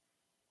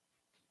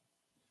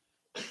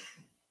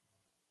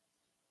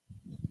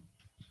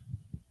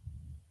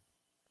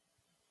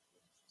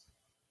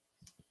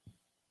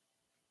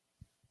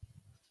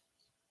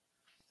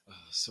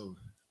So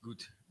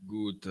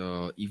good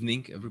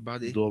evening,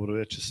 everybody. Dobro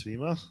večer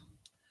svima.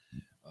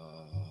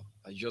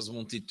 I just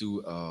wanted to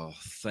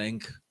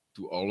thank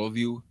to all of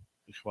you.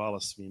 Hvala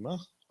svima.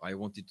 I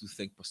wanted to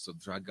thank Pastor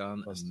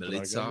Dragan Pastor and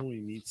Milica Draganu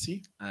i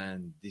Mici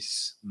and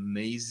this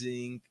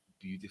amazing,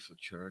 beautiful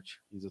church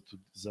i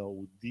za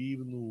ovu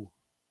divnu,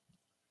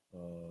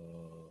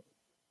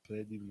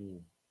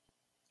 predivnu,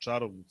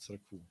 čarobnu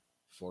crkvu,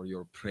 for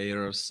your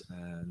prayers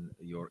and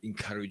your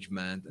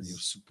encouragement and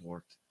your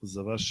support.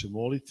 za vaše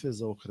molitve,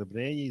 za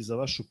ohrabrenje i za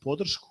vašu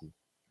podršku.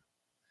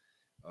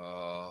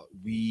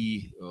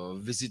 We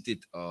visited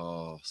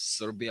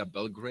Serbia,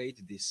 Belgrade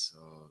this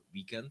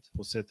weekend,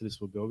 Posjetili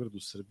smo Beograd u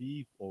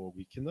Srbiji ovog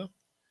vikenda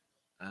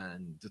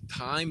and the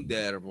time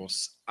there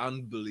was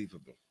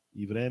unbelievable.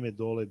 i vreme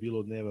dole je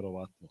bilo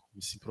neverovatno.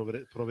 Mislim,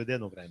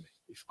 provedeno vreme.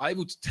 If I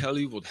would tell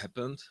you what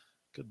happened,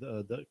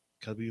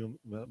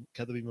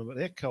 Kada bi vam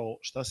rekao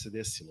šta se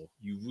desilo,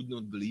 you would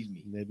not believe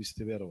me. ne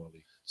biste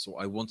verovali. So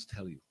I won't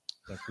tell you.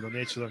 Tako da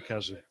neću da vam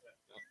kažem.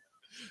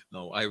 No,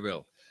 I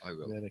will.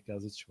 Ne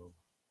kazat ću vam.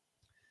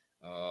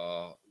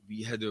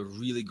 We had a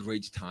really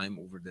great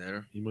time over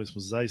there, Imali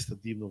smo zaista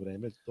divno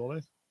vreme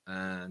dole.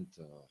 and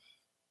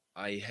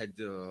I had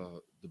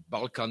the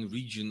Balkan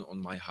region on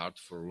my heart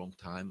for a long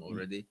time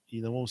already.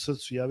 I na mom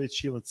srcu ja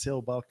već imam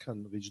ceo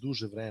Balkan već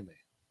duže vreme.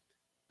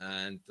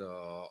 And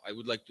I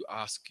would like to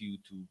ask you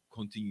to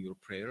continue your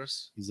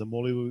prayers, I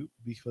zamolio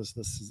bih vas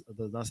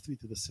da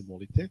nastavite da se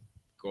molite,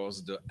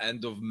 because the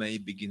end of May,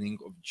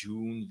 beginning of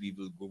June, we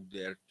will go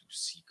there to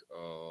seek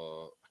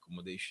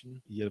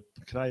accommodation. jer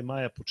kraj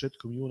maja,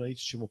 početkom juna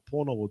ići ćemo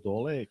ponovo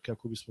dole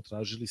kako bismo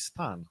tražili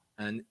stan.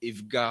 And if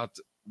God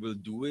will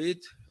do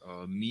it,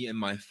 me and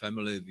my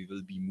family, we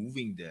will be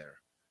moving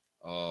there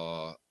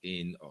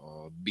in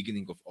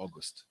beginning of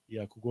August. I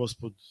ako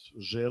Gospod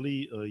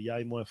želi, ja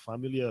i moja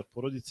familija,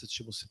 porodica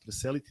ćemo se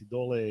preseliti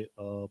dole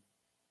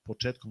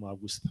početkom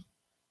avgusta.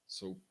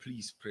 So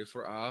please pray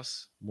for us,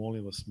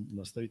 Molim vas,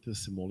 nastavite da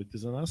se molite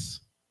za nas.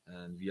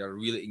 and we are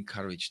really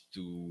encouraged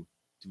to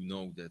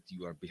know that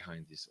you are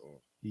behind this all.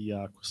 I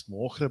jako smo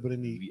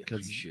ohrabreni We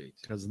appreciate.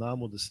 kad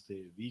znamo da ste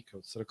vi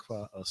kao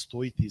crkva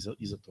stojite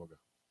iza toga.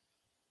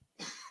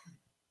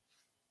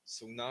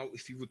 So now,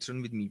 if you would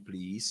turn with me,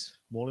 please.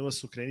 Molim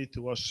vas, okrenite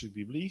u vašoj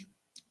Bibliji.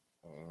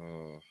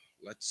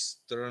 Let's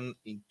turn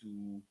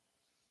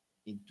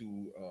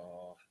into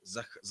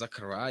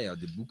Zechariah,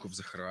 the book of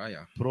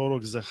Zechariah,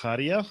 Prorok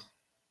Zaharija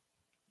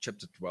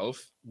chapter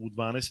 12, u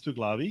 12.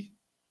 glavi,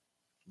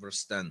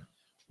 verse 10.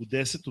 u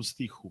 10.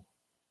 stihu.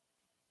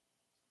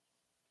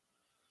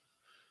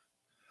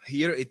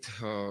 Here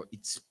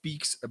it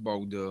speaks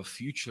about the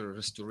future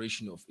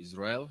restoration of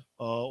Israel,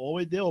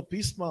 Ovaj deo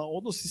pisma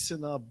odnosi se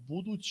na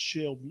buduće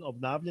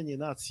obnavljanje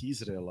nacije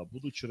Izraela,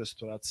 buduću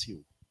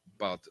restoraciju.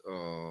 but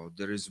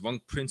there is one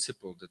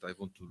principle that I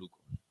want to look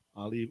on.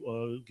 Ali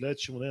gledat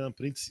ćemo na jedan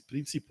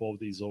princip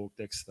ovde iz ovog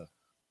teksta.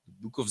 The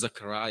book of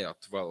Zechariah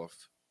 12,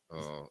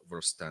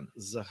 verse 10.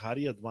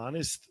 Zaharija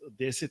 12,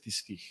 10.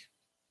 stih.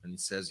 And it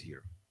says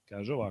here,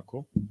 Kaže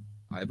ovako: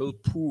 I will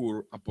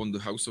pour upon the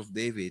house of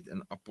David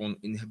and upon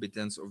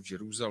inhabitants of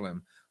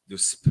Jerusalem the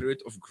spirit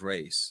of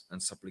grace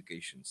and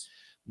supplications.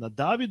 Na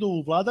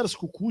Davidovu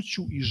vladarsku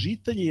kuću i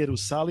žitelje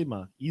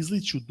Jerusalima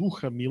izliću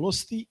duha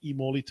milosti i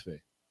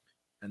molitve.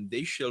 And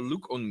they shall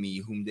look on me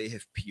whom they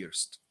have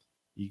pierced.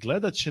 I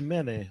gledat će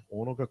mene,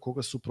 onoga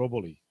koga su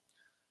proboli.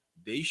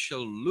 They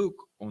shall look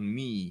on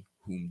me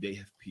whom they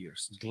have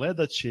pierced.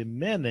 Gledat će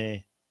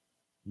mene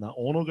na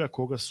onoga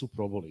koga su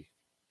proboli.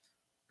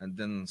 And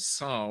then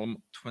Psalm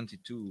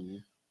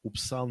 22, U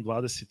Psalm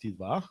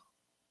 22,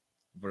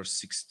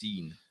 verse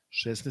 16.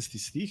 16.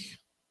 stih.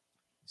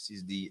 This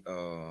is the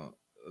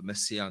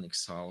messianic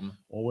psalm.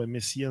 Ovo je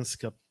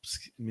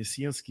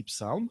mesijanski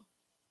psalm.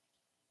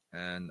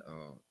 And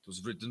it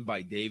was written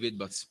by David,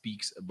 but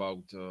speaks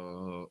about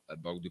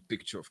the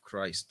picture of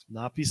Christ.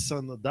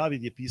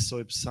 David je pisao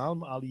ovaj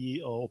psalm,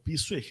 ali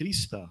opisuje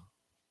Hrista.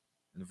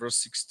 In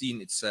verse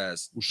 16 it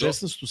says, U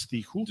 16.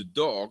 stihu: the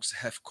dogs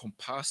have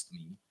compassed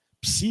me,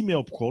 psi me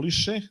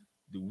opkoliše,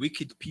 the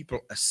wicked people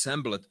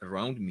assembled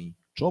around me,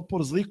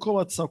 čopor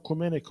zlikovaca oko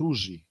mene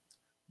kruži.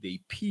 they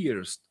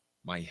pierced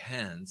my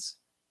hands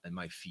and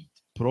my feet.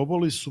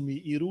 Proboli su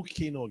mi i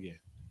ruke i noge.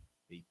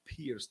 They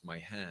pierced my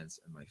hands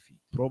and my feet.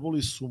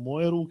 Proboli su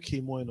moje ruke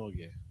i moje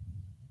noge.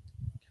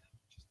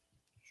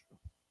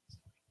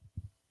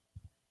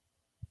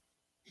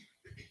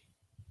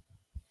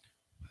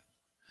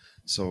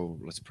 So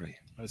let's pray.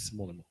 Ajde se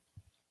molimo.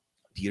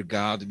 Dear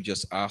God, we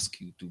just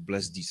ask you to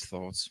bless these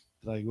thoughts.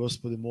 Dragi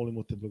Gospode,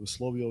 molimo te,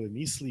 blagoslovi ove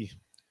misli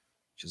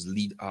Just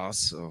lead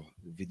us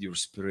with your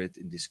spirit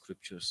in these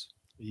scriptures.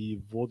 i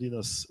vodi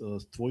nas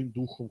tvojim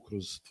duhom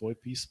kroz tvoje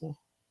pismo,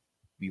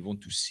 We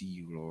want to see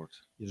you, Lord.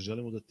 jer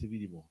želimo da te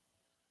vidimo.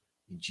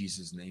 In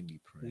Jesus' name we U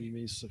pray.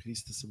 ime Isusa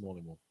Hrista se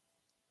molimo.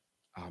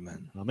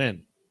 Amen.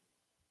 Amen.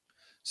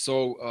 So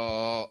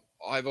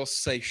I will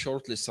say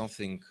shortly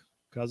something.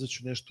 Kazat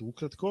ću nešto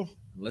ukratko.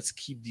 Let's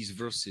keep these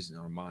verses in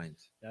our mind.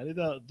 Ajde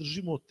da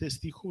držimo te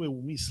stihove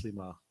u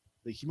mislima.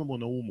 da ih imamo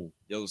na umu.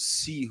 They'll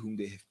see whom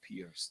they have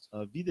pierced.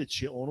 Vidjet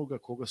će onoga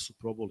koga su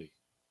proboli.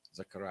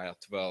 Zechariah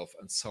 12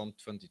 and Psalm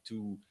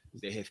 22,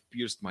 they have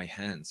pierced my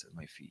hands and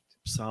my feet.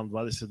 Psalm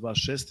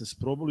 22:16,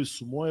 proboli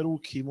su moje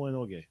ruke i moje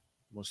noge,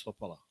 moje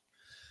stopala.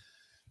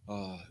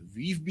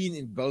 We've been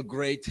in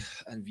Belgrade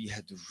and we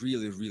had a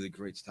really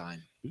great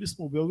time. Bili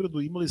smo u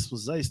Beogradu, imali smo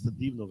zaista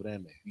divno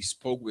vreme. We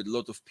spoke with a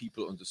lot of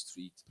people on the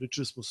street.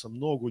 Pričali smo sa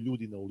mnogo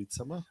ljudi na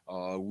ulicama.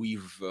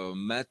 We've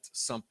met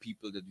some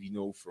people that we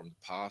know from the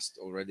past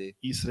already.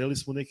 I sreli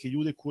smo neke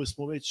ljude koje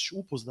smo već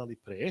upoznali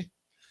pre.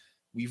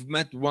 We've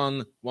met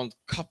one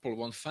couple,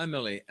 one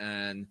family,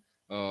 and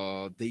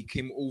they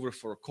came over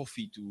for a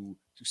coffee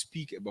to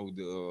speak about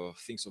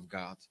the things of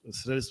God.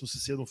 Sreli smo se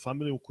s jednom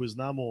familijom koju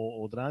znamo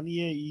od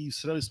ranije i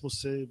sreli smo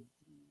se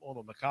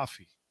na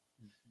kafi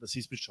da se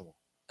ispričamo.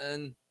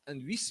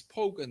 And we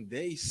spoke and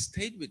they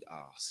stayed with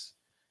us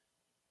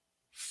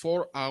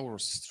 4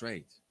 hours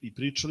straight. I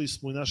pričali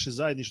smo i naše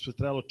zajedništvo je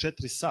trajalo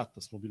 4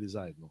 sata smo bili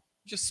zajedno.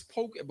 Just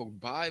spoke about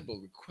Bible,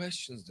 the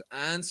questions, the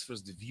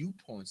answers, the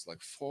viewpoints,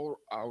 like 4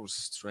 hours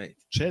straight.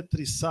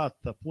 4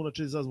 sata, puna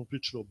 4 sata smo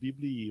pričali o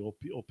Bibliji,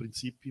 o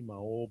principima,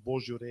 o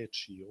Božjoj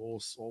reči, o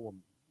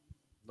ovom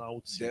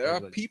nauci. There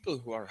are people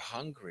who are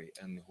hungry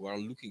and who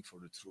are looking for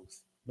the truth.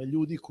 Ima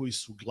ljudi koji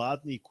su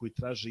gladni i koji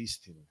traže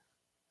istinu.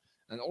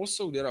 And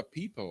also there are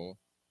people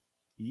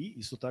I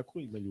isto tako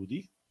ima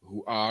ljudi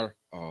who are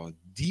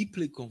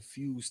deeply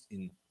confused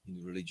in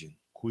religion.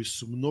 Koji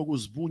su mnogo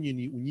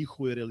zbunjeni u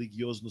njihovoj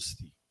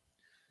religioznosti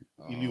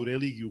ili u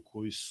religiju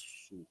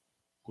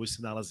koji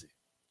se nalaze.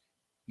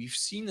 We've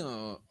seen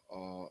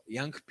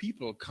young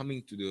people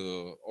coming to the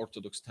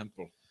Orthodox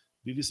temple.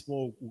 Bili smo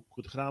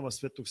kod hrama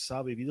Svetog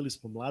Save i videli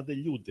smo mlade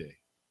ljude.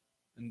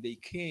 And they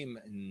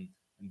came and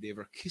they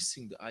were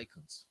kissing the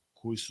icons.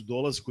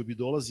 Koji bi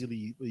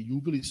dolazili i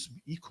ljubili su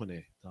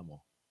ikone tamo.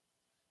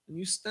 And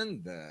you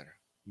stand there.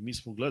 I mi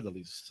smo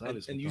gledali,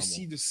 stali smo and you tamo.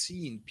 see the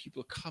scene,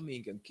 people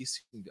coming and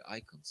kissing the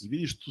icons. I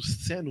vidiš tu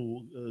scenu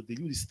gde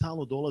ljudi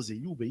stalno dolaze i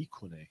ljube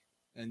ikone.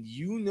 And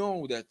you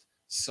know that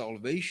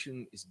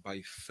salvation is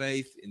by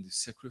faith in the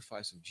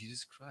sacrifice of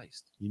Jesus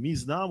Christ. I mi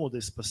znamo da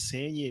je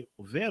spasenje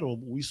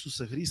verom u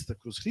Isusa Hrista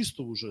kroz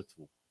Hristovu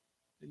žrtvu.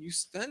 And you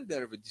stand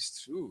there with this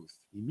truth.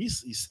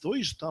 I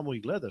stojiš tamo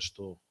i gledaš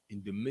to.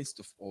 In the midst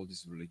of all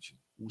this religion.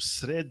 U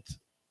sred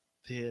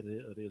te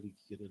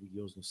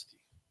religioznosti.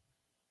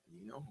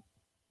 You know,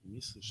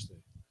 misliš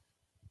se,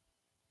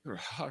 your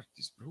heart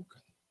is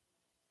broken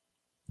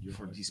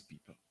for these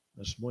people.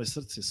 Znaš, moje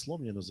srce je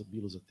slomljeno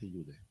bilo za te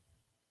ljude.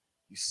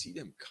 You see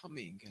them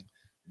coming and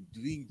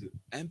doing the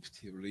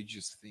empty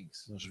religious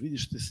things. Znaš,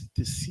 vidiš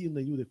te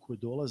silne ljude koje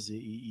dolaze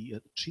i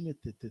čine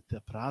te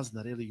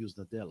prazna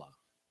religiozna dela.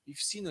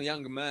 We've seen a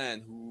young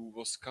man who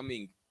was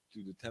coming to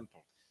the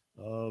temple.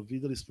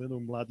 Videli smo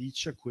jednog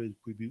mladića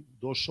koji bi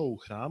došao u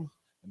hram.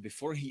 And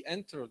before he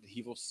entered,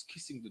 he was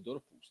kissing the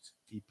doorpost.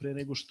 I pre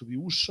nego što bi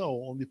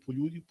ušao, on bi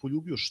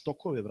poljubio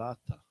štokove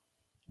vrata.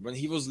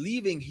 When he was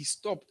leaving, he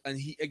stopped and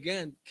he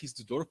again kissed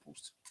the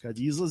doorpost. Kad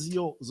je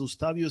izlazio,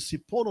 zaustavio se i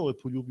ponovo je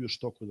poljubio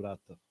štok od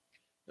vrata.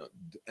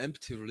 The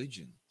empty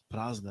religion.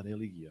 Prazna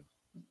religija.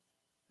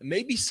 And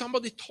maybe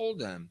somebody told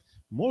them.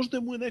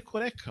 Možda mu je neko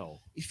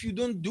rekao. If you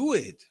don't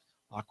do it,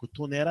 ako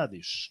to ne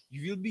radiš,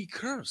 you will be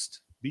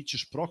cursed.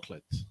 Bićeš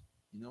proklet.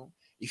 You know,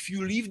 if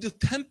you leave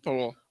the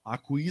temple,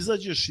 ako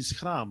izađeš iz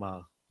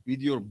hrama, with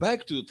your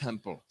back to the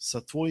temple,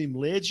 sa tvojim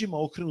leđima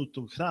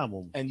okrenutom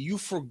hramom, and you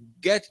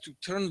forget to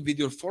turn with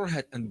your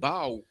forehead and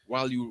bow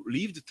while you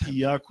leave the temple,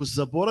 i ako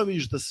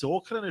zaboraviš da se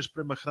okreneš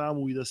prema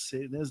hramu i da se,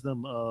 ne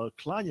znam,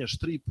 klanjaš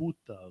 3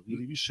 puta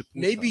ili više puta,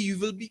 maybe you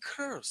will be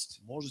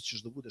cursed. Možda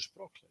ćeš da budeš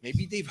proklet.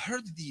 Maybe they've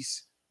heard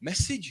these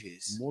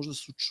messages. Možda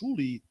su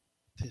čuli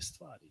te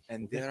stvari.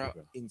 And they are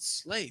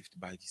enslaved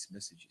by these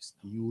messages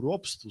now. I u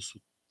ropstvu su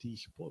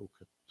tih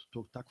poruka,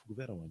 tog takvog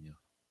verovanja.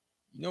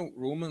 You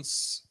know, Romans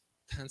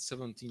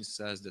 10:17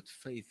 says that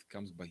faith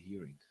comes by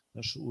hearing.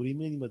 Znaš, u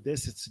Rimljanima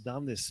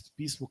 10:17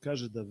 pismo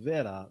kaže da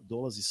vera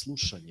dolazi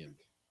slušanjem.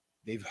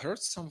 They've heard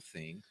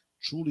something.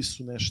 Čuli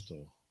su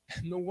nešto.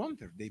 No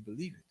wonder they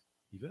believe it.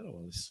 I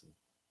verovali su.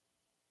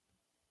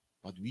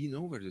 But we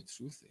know where the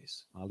truth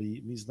is.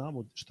 Ali mi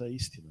znamo šta je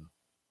istina.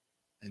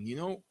 And you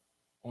know,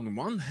 on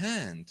one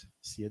hand,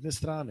 s jedne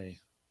strane,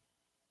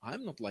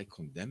 I'm not like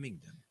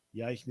condemning them.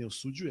 Ja ih ne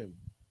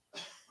osuđujem.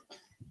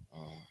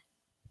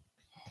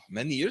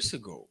 Many years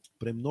ago,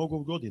 pre mnogo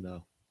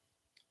godina,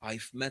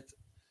 I've met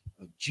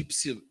a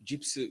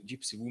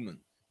gypsy woman.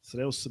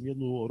 Sreo sam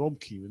jednu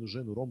Romkinju, jednu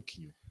ženu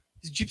Romkinju.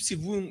 This gypsy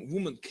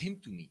woman came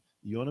to me.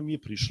 I ona mi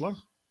je prišla.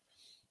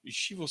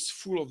 She was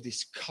full of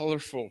this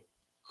colorful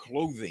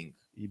clothing.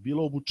 I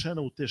bila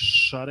obučena u te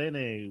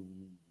šarene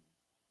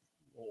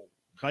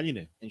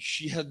haljine. And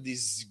she had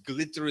these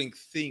glittering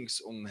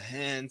things on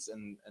hands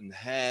and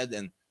head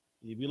and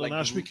I bila like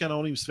našmikana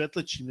onim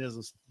svetlećim, ne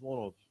znam,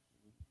 ono,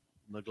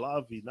 na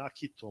glavi,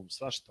 nakitom,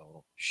 svašta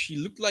ono. She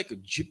looked like a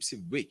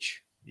gypsy witch.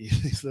 I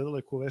izgledala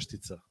je ko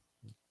veštica.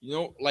 You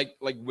know,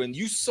 like when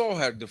you saw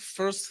her, the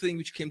first thing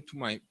which came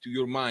to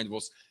your mind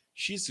was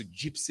she's a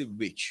gypsy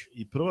witch.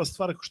 I prva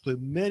stvar što je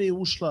meni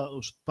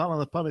pala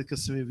na pamet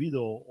kad sam je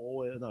video,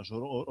 ovo je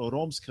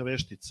romska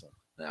veštica.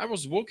 And I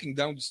was walking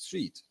down the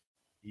street.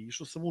 I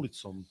išao sam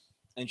ulicom.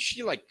 And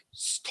she like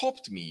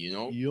stopped me, you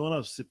know. I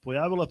ona se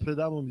pojavila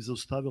predamnom i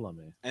zaustavila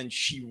me. And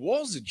she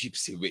was a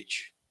gypsy witch.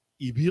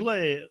 I bila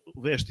je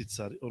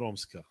veštica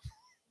romska.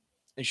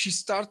 And she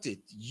started,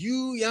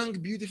 you young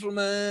beautiful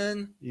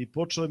man. I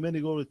počela je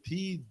meni govoriti,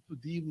 ti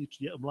divni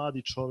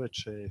mladi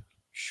čoveče.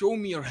 Show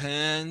me your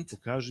hand.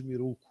 Pokaži mi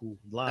ruku,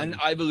 dlan. And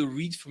I will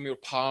read from your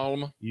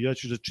palm. I ja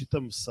ću da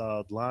čitam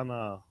sa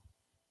dlana.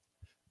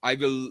 I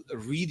will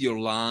read your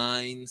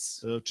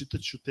lines.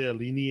 Čitat ću te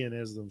linije,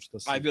 ne znam šta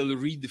sam. I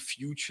will read the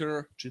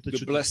future,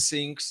 the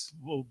blessings.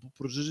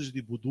 Prožeću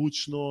ti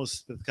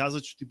budućnost,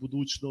 predkazat ću ti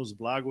budućnost,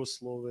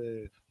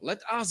 blagoslove. Let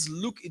us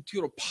look into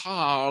your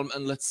palm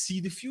and let's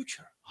see the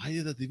future.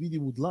 Hajde da te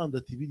vidim u dlan,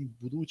 da ti vidim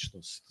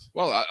budućnost.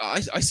 Well,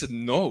 I said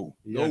no,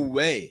 no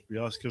way.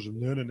 Ja kažem,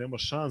 ne, nema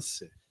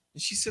šanse.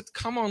 And she said,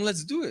 come on,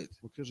 let's do it.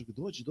 On kaže,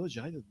 dođi,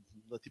 hajde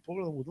da ti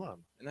pogledam u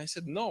dlan. And I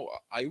said, no,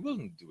 I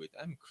wouldn't do it.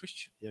 I'm a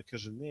Christian. Ja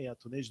kažem, ne, ja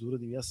to neću da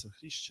uradim, ja sam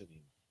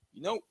hrišćanin.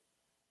 You know,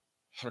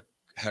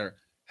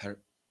 her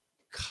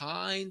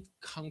kind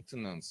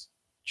countenance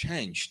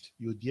changed.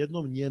 I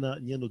odjednom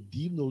njeno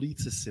divno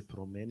lice se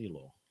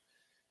promenilo.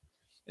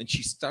 And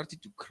she started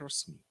to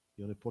curse me.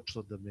 I ona je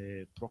počela da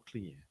me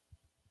proklinje.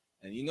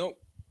 And you know,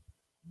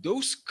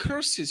 those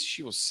curses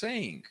she was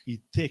saying,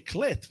 I te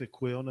kletve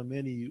koje ona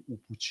meni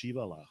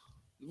upućivala,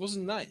 it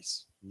wasn't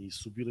nice.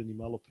 Nisu bile ni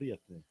malo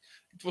prijatne.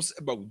 It was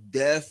about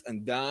death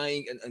and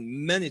dying and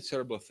many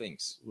terrible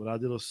things.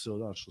 Radilo se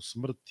o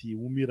smrti,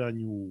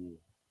 umiranju,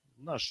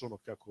 ono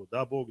kako,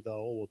 da Bog da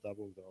ovo, da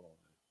Bog da ono.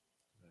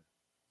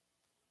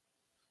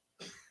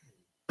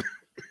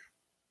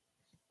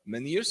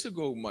 Many years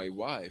ago, my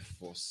wife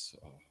was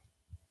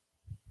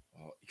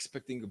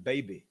expecting a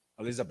baby,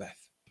 Elizabeth.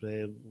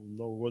 Pre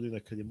mnogo godina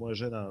kad je moja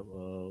žena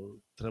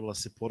trebala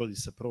se porodi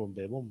sa prvom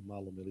bebom,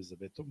 malom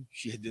Elizabetom.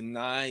 She had a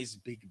nice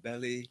big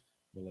belly.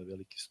 Imala je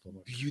veliki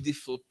stomak.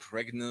 Beautiful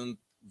pregnant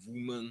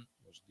woman.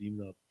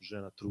 Divna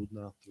žena,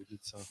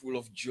 trudnica. Full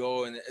of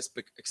joy and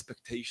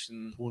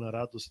expectation. Puna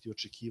radosti i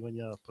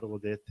očekivanja, prvo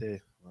dete.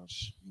 You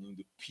know,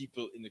 the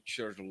people in the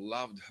church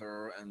loved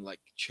her and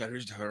like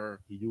cherished her.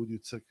 I ljudi u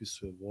crkvi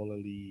su je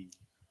voleli.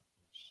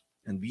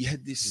 And we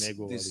had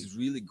this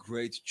really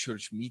great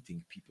church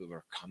meeting. People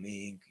were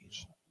coming. You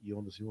know. I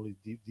onda su imali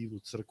divnu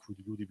crkvu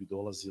gdje ljudi bi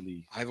dolazili.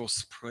 I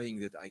was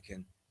praying that I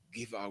can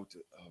give out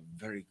a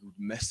very good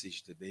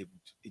message that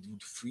it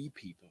would free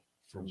people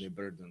from their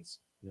burdens.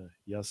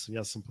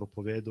 Ja sam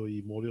propovedao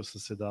i molio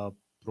sam se da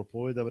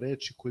propovedam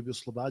reči koje bi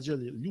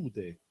oslobađali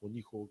ljude od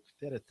njihovog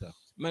tereta.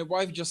 My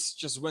wife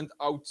just went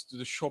out to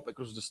the shop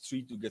across the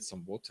street to get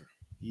some water.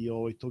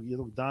 I tog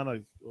jednog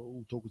dana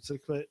u toku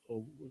crkve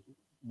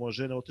moja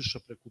žena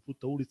otišla preko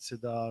puta ulice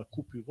da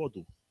kupi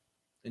vodu.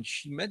 And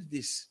she met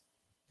this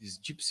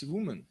gypsy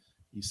woman.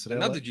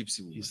 Another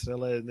gypsy woman. I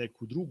srela je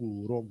neku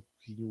drugu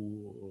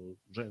romkinju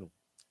ženu.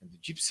 And the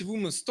gypsy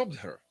woman stopped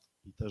her.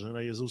 I ta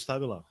žena je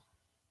zaustavila.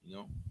 You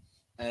know,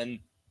 and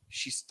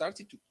she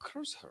started to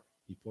curse her.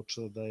 I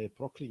počela da je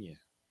proklinje.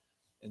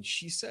 And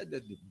she said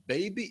that the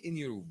baby in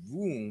your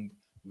womb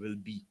will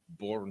be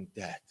born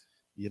dead.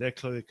 I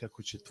rekla je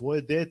kako će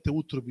tvoje dete u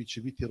utrobi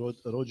će biti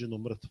rođeno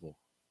mrtvo.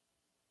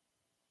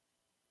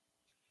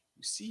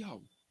 You see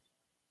how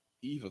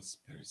evil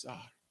spirits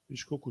are.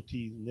 Viš koliko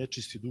ti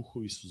nečisti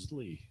duhovi su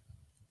zli.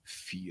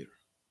 Fear.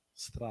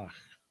 Strah.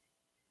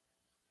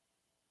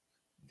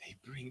 They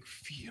bring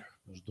fear.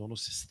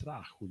 Donose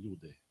strah u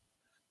ljude.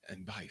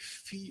 And by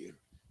fear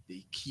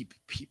they keep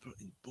people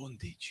in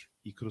bondage.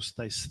 I kroz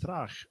taj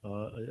strah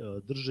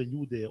drže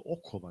ljude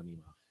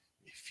okovanima.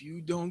 If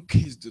you don't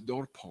kiss the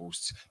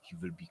doorposts, you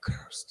will be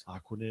cursed.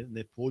 Ako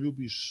ne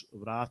poljubiš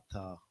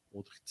vrata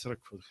od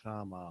crkve, od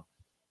hrama,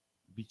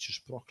 bit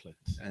ćeš proklet.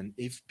 And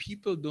if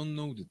people don't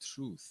know the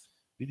truth,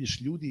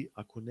 vidiš, ljudi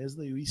ako ne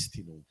znaju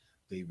istinu,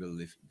 they will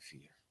live in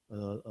fear.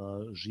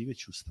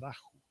 Živeći u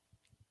strahu.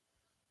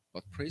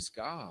 But praise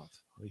God.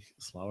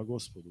 Slava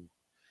Gospodu.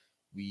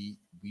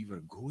 We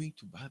were going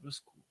to Bible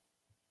school.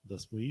 Da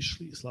smo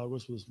išli, slava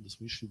Gospodu, da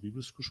smo išli u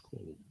biblijsku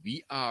školu. We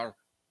are,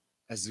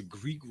 as the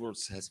Greek word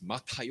says,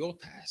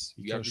 mataiotes.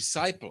 We are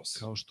disciples.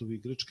 Kao što bi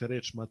grčka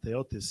reč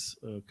mataiotes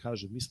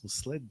kaže, mi smo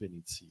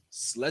sledbenici.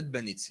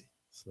 Sledbenici.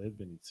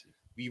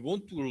 We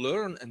want to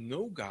learn and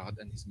know God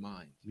and His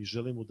mind. Mi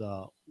želimo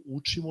da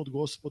učimo od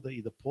Gospoda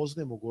i da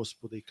poznajemo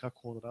Gospoda i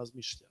kako On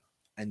razmišlja.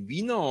 And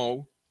we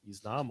know, i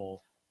znamo,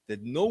 that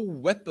no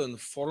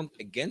weapon formed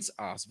against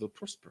us will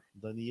prosper.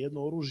 Da ni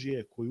jedno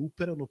oružje koje je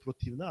upereno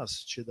protiv nas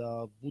će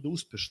da bude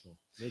uspešno,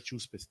 neće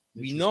uspeti.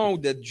 We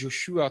know that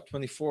Joshua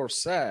 24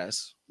 says,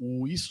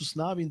 u Isus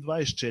Navin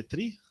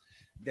 24,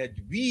 that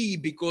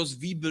we, because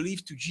we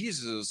believe to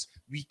Jesus,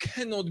 we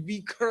cannot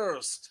be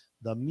cursed.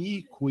 Da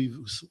mi koji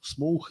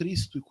smo u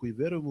Hristu i koji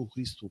verujemo u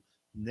Hristu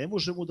ne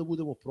možemo da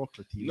budemo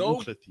prokleti ili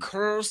ukleti. No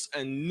curse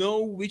and no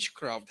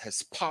witchcraft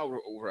has power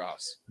over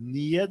us.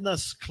 Nijedna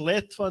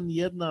skletva,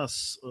 nijedna,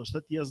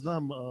 šta ti ja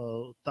znam,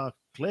 ta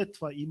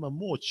kletva ima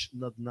moć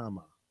nad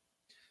nama.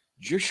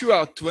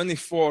 Joshua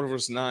 24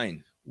 verse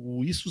 9.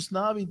 U Isus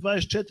Navin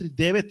 24,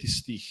 9.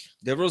 stih.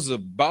 There was a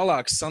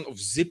Balak, son of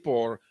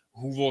Zippor,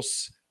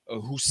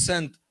 who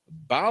sent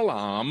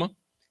Balaam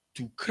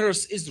to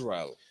curse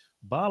Israel.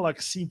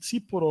 Balak, sin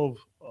Ciporov,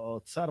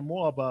 car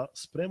Moaba,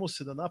 spremao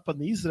se da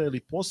napadne Izrael i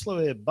poslao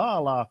je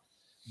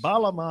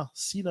Balama,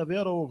 sina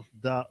Verovog,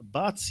 da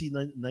baci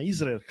na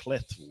Izrael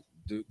kletvu.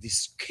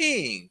 This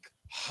king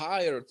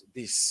hired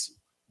this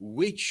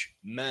witch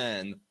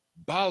man,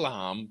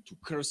 Balaam, to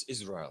curse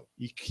Israel.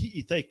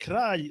 I taj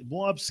kralj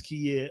Moabski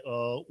je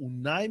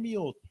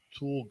unajmio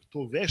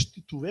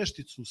tu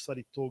vešticu, u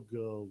stvari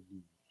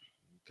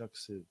kako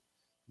se,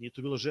 nije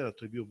to bila žena,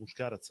 to je bio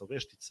muškarac,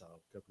 veštica,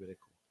 kako bih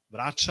rekao,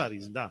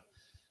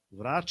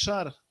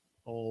 vračar,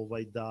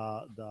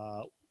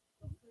 da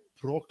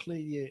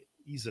prokleje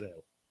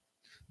Izrael.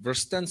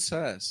 Verse 10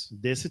 says,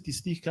 10.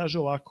 stih kaže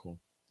ovako.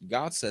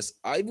 God says,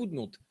 I would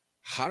not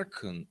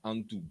hearken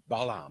unto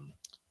Balaam.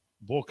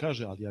 Bog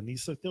kaže, ali ja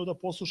nisam hteo da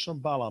poslušam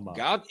Balama.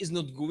 God is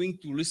not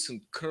going to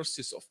listen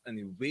curses of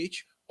any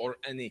witch or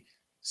any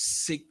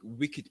sick,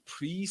 wicked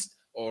priest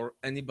or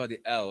anybody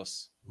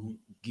else who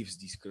gives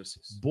these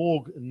curses.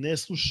 Bog ne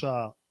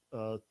sluša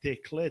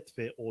te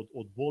kletve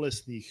od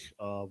bolesnih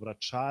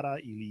vračara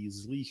ili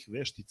zlih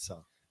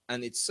veštica.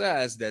 And it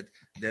says that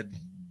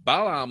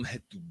Balaam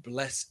had to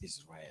bless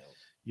Israel.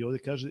 I ovdje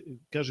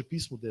kaže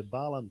pismo da je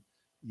Balam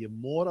je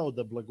morao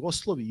da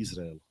blagoslovi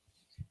Izrael.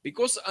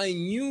 Because I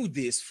knew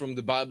this from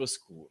the Bible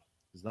school.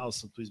 Znao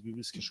sam to iz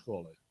biblijske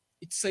škole.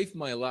 It saved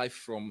my life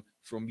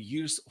from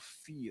years of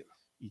fear.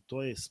 I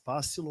to je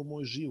spasilo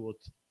moj život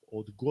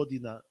od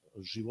godina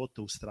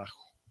života u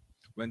strahu.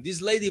 When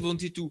this lady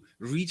wanted to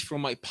read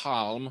from my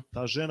palm,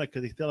 ta žena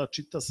kad je htjela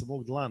čita sa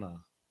mog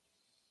dlana,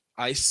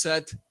 I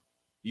said,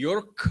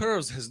 your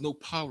curse has no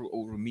power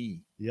over me.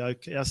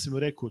 Ja sam mu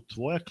rekao,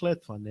 tvoja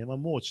kletva nema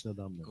moć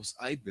nada mnom. Because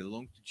I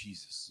belong to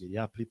Jesus. Jer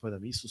ja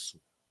pripadam Isusu.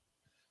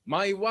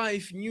 My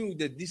wife knew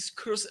that this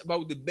curse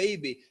about the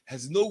baby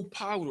has no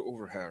power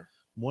over her.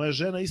 Moja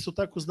žena isto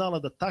tako znala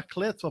da ta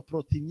kletva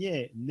protiv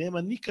nje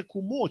nema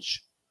nikakvu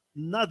moć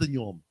nad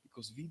njom.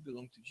 Because we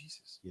belong to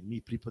Jesus. Jer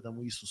mi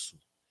pripadamo Isusu.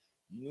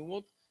 You know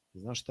what?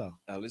 Znaš šta?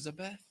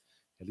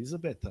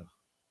 Elizabeta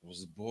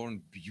was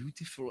born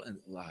beautiful and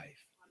alive.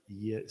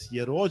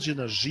 Je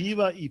rođena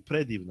živa i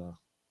predivna.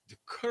 The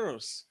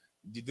curse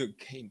didn't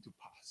came to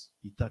pass.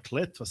 I ta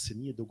kletva se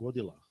nije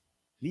dogodila.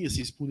 Nije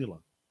se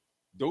ispunila.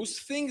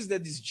 Those things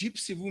that this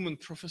gypsy woman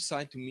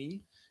prophesied to me,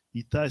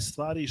 i taj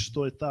stvari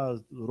što je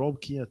ta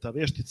robkinja, ta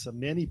veštica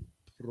meni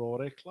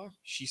prorekla,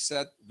 she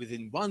said,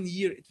 within 1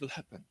 year it will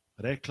happen.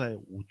 Rekla je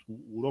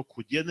u roku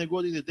od 1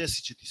 godine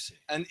desit će ti se.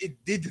 And it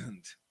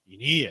didn't. I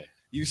nije.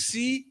 You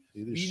see,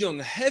 we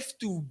don't have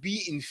to be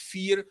in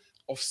fear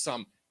of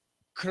some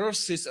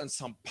curses and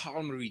some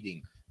palm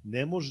reading.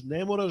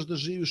 Ne moraš da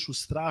živiš u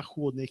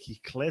strahu od nekih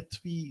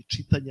kletvi,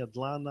 čitanja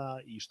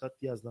dlana i šta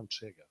ti ja znam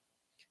čega.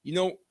 You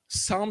know,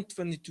 Psalm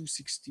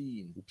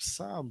 22:16. U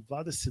Psalm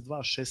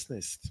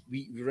 22:16.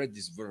 We read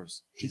this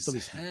verse.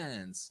 His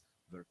hands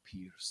were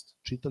pierced.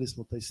 Čitali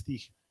smo taj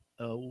stih.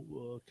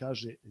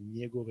 Kaže,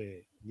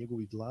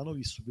 njegovi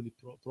dlanovi su bili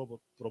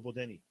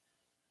probodeni.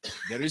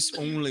 There is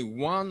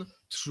only one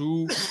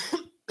true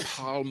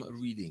palm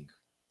reading.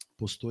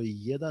 Postoji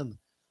jedan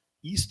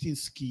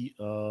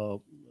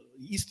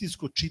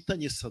istinsko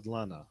čitanje sa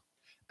dlana.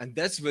 And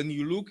that's when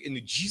you look in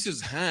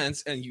Jesus'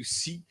 hands and you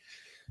see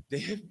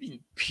they have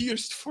been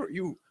pierced for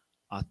you.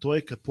 A to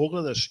je kad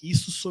pogledaš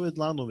Isusove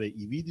dlanove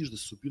i vidiš da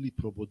su bili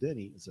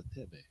probodeni za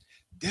tebe.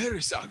 There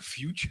is our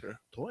future.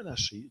 To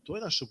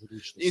je naša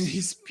budućnost. In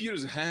his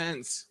pierced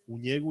hands. U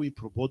njegovim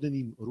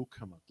probodenim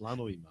rukama,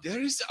 dlanovima.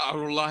 There is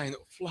our line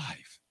of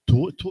life.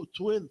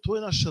 To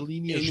je naša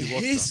linija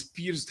života. In his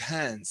pierced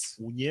hands.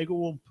 U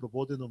njegovom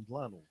probodenom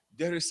dlanu.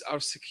 There is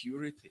our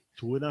security.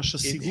 To je naša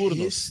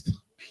sigurnost. In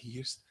his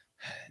pierced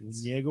hands.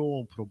 U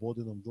njegovom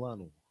probodenom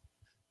dlanu.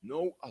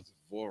 No other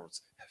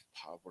words have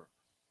power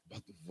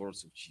but the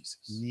words of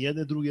Jesus.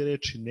 Nijedne druge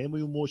reči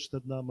nemaju moć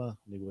nad nama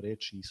nego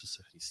reči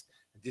Isusa Hrista.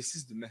 This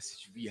is the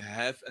message we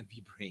have and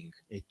we bring.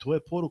 To je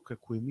poruka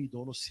koju mi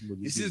donosimo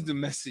ljudima. This is the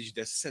message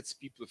that sets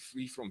people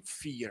free from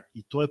fear.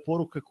 I to je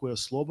poruka koja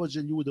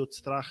oslobađa ljude od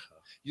straha.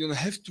 You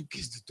don't have to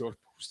kiss the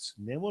doorposts.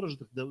 Ne moraš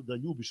da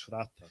ljubiš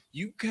vrata.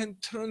 You can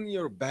turn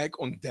your back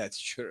on that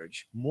church.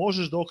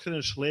 Možeš da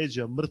okreneš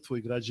leđa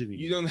mrtvoj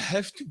građevini. You don't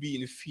have to be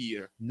in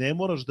fear. Ne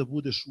moraš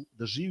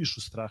da živiš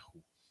u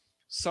strahu.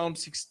 Psalm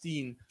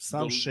 16.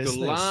 Psalm 16. The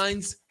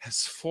lines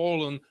has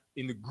fallen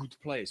in a good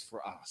place for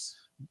us.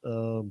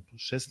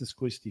 16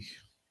 koji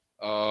stih?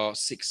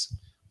 6.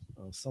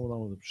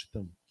 Samo da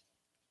pročitam.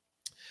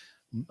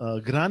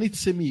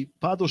 Granice mi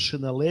padoše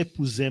na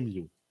lepu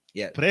zemlju.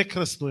 Yeah.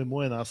 Prekrasno je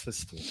moje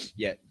nasledstvo.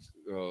 Yeah,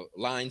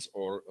 lines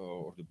or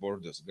the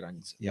borders,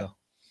 granice. Yeah.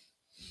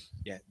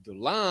 The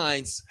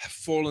lines have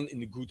fallen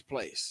in a good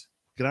place.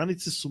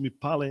 Granice su mi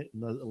pale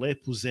na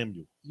lepu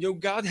zemlju. You know,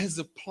 God has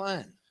a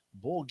plan.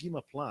 Bog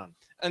ima plan.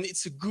 And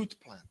it's a good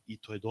plan. I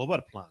to je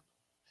dobar plan.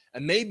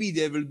 And maybe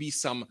there will be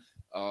some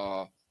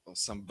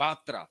some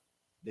vatra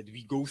that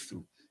we go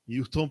through.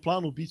 I u tom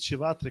planu bit će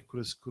vatre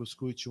kroz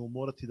koju ćemo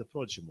morati da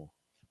prođemo.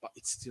 But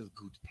it's still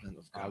good plan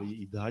of God. Ali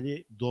i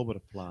dalje dobar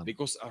plan.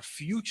 Because our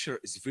future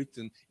is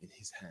written in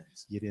His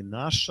hands. Jer je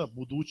naša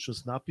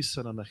budućnost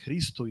napisana na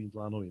Hristovim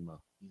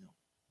dlanovima.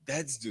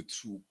 That's the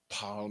true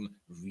palm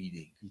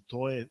reading. I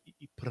to je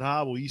i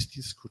pravo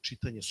istinsko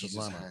čitanje sa Jesus'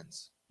 dlana.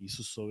 hands,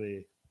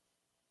 Isusove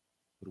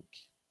ruke.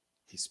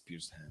 His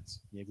pierced hands.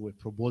 Njegove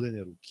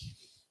probodene ruke.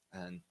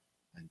 And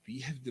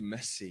we have the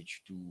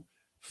message to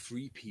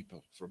free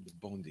people from the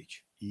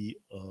bondage. I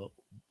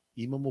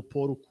imamo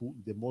poruku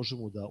gde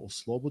možemo da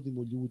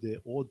oslobodimo ljude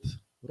od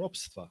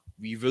ropstva.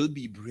 We will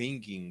be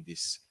bringing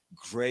this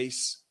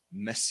grace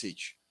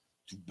message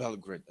to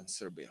Belgrade and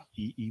Serbia.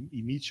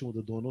 I mi ćemo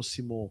da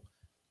donosimo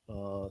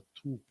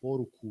tu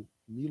poruku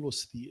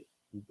milosti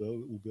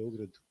u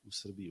Beograd, u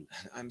Srbiju.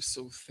 And I'm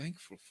so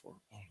thankful for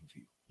all of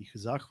you. I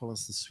zahvalan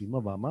sam svima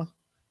vama.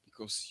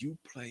 Because you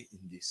play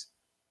in this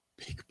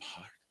big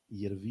part.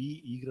 Jer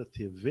vi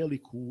igrate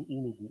veliku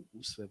ulogu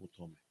u svemu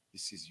tome.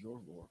 This is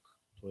your work.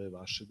 To je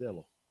vaše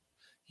delo.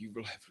 You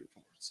will have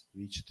rewards.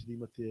 Vi ćete da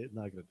imate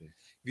nagrade.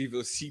 We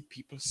will see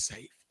people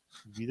saved.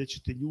 Vidjet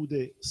ćete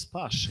ljude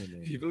spašene.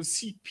 We will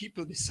see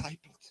people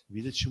discipled.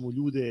 Vidjet ćemo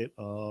ljude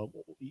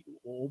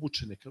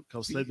obučene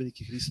kao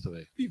sledbenike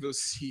Hristove. We will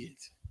see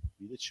it.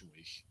 Vidjet ćemo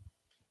ih.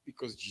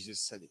 Because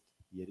Jesus said it.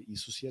 Jer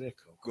Isus je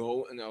rekao.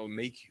 Go and I'll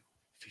make you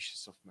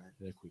fishers of men.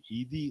 Rekao,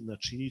 idi,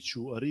 načinit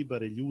ću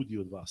ribare ljudi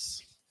od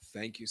vas.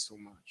 Thank you so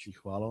much. I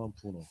hvala vam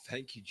puno.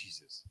 Thank you,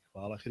 Jesus.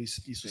 Hvala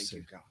Isuse. Thank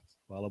you, God.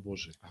 Hvala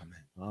Bože.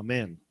 Amen.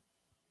 Amen.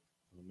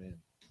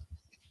 Amen.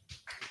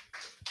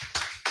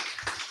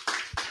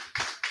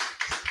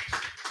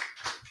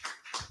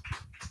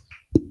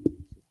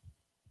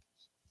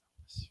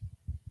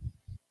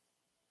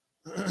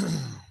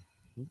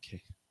 Okay.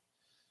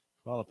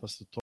 Hvala pastor.